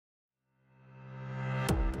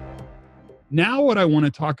Now, what I want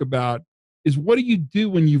to talk about is what do you do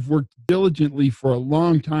when you've worked diligently for a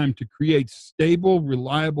long time to create stable,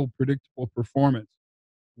 reliable, predictable performance?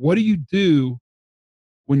 What do you do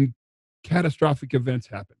when catastrophic events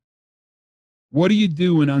happen? What do you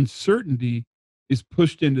do when uncertainty is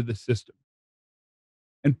pushed into the system?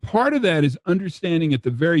 And part of that is understanding at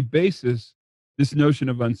the very basis this notion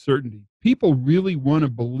of uncertainty. People really want to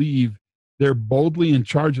believe they're boldly in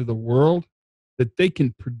charge of the world, that they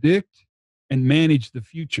can predict and manage the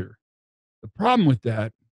future. The problem with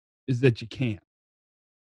that is that you can't.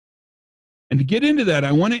 And to get into that,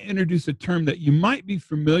 I want to introduce a term that you might be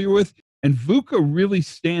familiar with. And VUCA really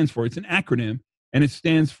stands for, it's an acronym, and it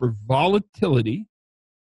stands for volatility.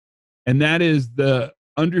 And that is the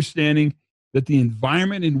understanding that the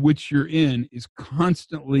environment in which you're in is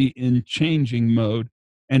constantly in changing mode.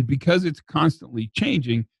 And because it's constantly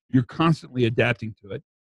changing, you're constantly adapting to it.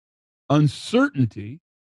 Uncertainty,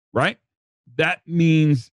 right? That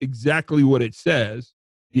means exactly what it says.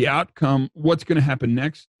 The outcome, what's going to happen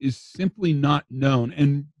next, is simply not known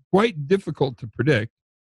and quite difficult to predict.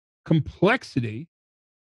 Complexity,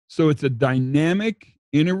 so it's a dynamic,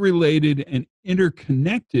 interrelated, and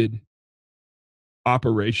interconnected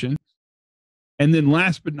operation. And then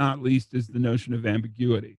last but not least is the notion of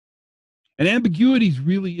ambiguity. And ambiguity is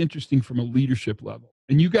really interesting from a leadership level.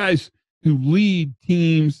 And you guys who lead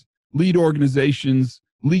teams, lead organizations,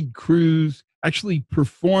 lead crews, actually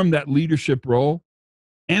perform that leadership role,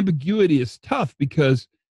 ambiguity is tough because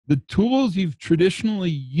the tools you've traditionally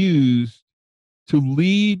used to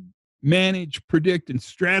lead, manage, predict, and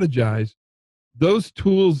strategize, those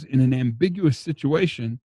tools in an ambiguous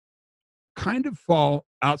situation kind of fall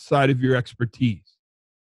outside of your expertise.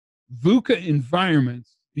 VUCA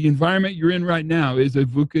environments, the environment you're in right now is a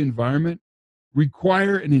VUCA environment,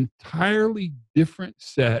 require an entirely different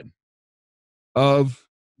set of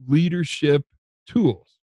leadership tools.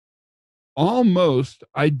 Almost,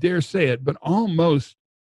 I dare say it, but almost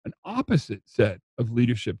an opposite set of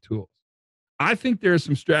leadership tools. I think there are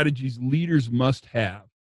some strategies leaders must have.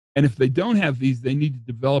 And if they don't have these, they need to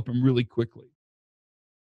develop them really quickly.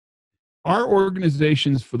 Our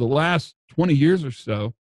organizations for the last 20 years or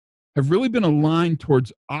so have really been aligned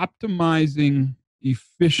towards optimizing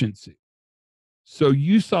efficiency. So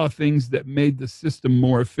you saw things that made the system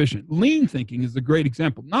more efficient. Lean thinking is a great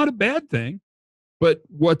example. Not a bad thing, but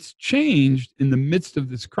what's changed in the midst of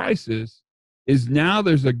this crisis is now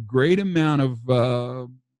there's a great amount of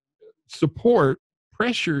support,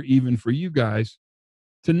 pressure even for you guys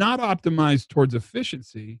to not optimize towards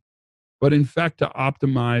efficiency, but in fact to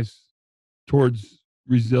optimize towards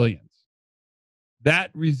resilience.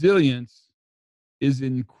 That resilience is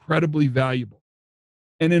incredibly valuable.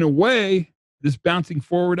 And in a way, this bouncing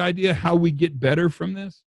forward idea, how we get better from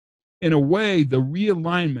this, in a way, the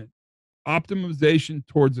realignment, optimization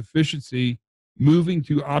towards efficiency, moving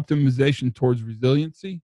to optimization towards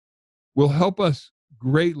resiliency, will help us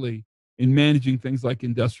greatly in managing things like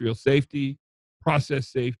industrial safety, process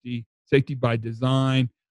safety, safety by design.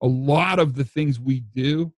 A lot of the things we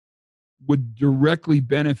do would directly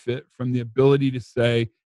benefit from the ability to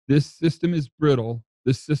say, this system is brittle,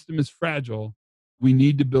 this system is fragile, we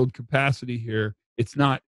need to build capacity here. It's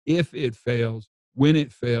not if it fails, when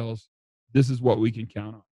it fails, this is what we can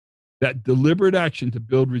count on. That deliberate action to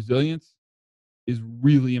build resilience is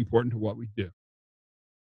really important to what we do.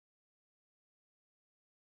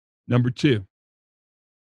 Number two,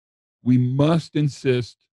 we must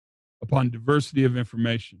insist upon diversity of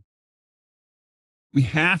information. We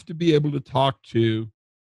have to be able to talk to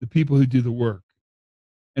the people who do the work.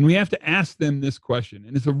 And we have to ask them this question.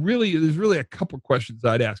 And there's really a couple questions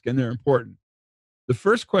I'd ask, and they're important. The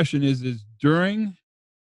first question is during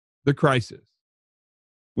the crisis,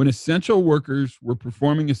 when essential workers were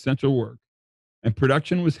performing essential work and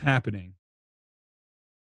production was happening,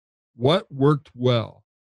 what worked well?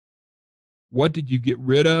 What did you get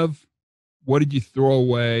rid of? What did you throw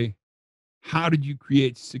away? How did you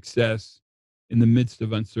create success in the midst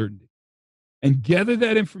of uncertainty? And gather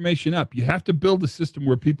that information up. You have to build a system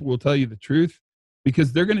where people will tell you the truth,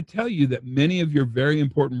 because they're going to tell you that many of your very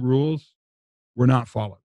important rules were not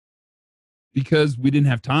followed because we didn't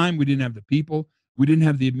have time, we didn't have the people, we didn't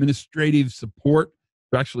have the administrative support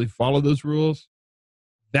to actually follow those rules.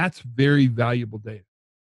 That's very valuable data.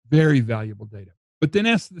 Very valuable data. But then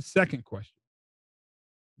ask the second question.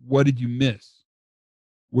 What did you miss?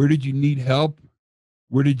 Where did you need help?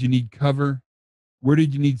 Where did you need cover? Where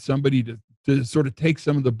did you need somebody to sort of take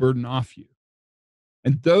some of the burden off you?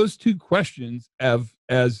 And those two questions,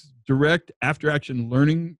 as direct after action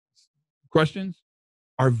learning questions,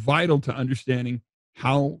 are vital to understanding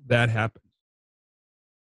how that happens.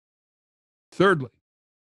 Thirdly,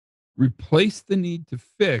 replace the need to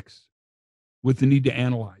fix with the need to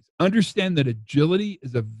analyze. Understand that agility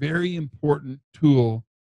is a very important tool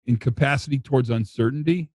in capacity towards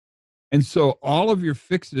uncertainty. And so all of your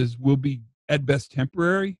fixes will be at best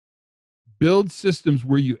temporary. Build systems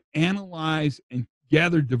where you analyze and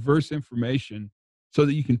gather diverse information so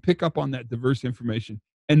that you can pick up on that diverse information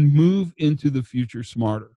and move into the future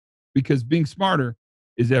smarter, because being smarter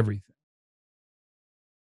is everything.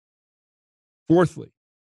 Fourthly,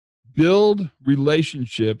 build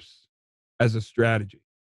relationships as a strategy.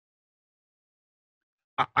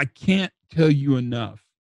 I can't tell you enough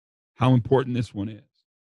how important this one is.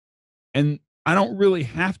 And I don't really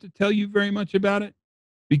have to tell you very much about it,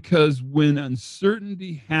 because when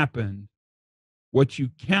uncertainty happened, what you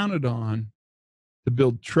counted on to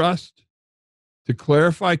build trust, to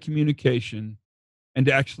clarify communication, and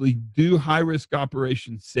to actually do high risk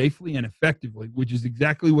operations safely and effectively, which is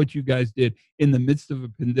exactly what you guys did in the midst of a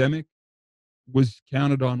pandemic, was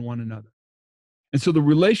counted on one another. And so the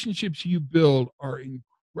relationships you build are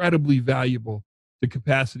incredibly valuable to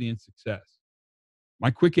capacity and success.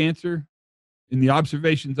 My quick answer in the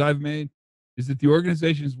observations I've made is that the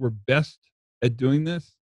organizations were best at doing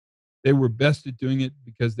this. They were best at doing it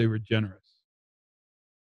because they were generous.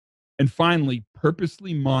 And finally,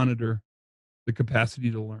 purposely monitor the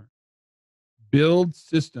capacity to learn. Build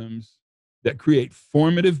systems that create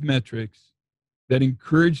formative metrics that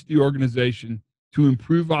encourage the organization to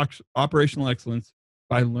improve operational excellence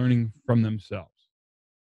by learning from themselves.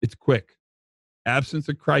 It's quick. Absence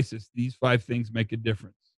of crisis, these five things make a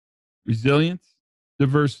difference: resilience,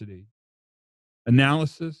 diversity,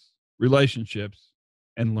 analysis, relationships,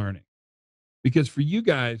 and learning. Because for you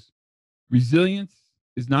guys, resilience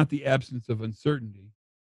is not the absence of uncertainty,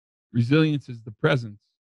 resilience is the presence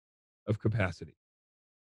of capacity.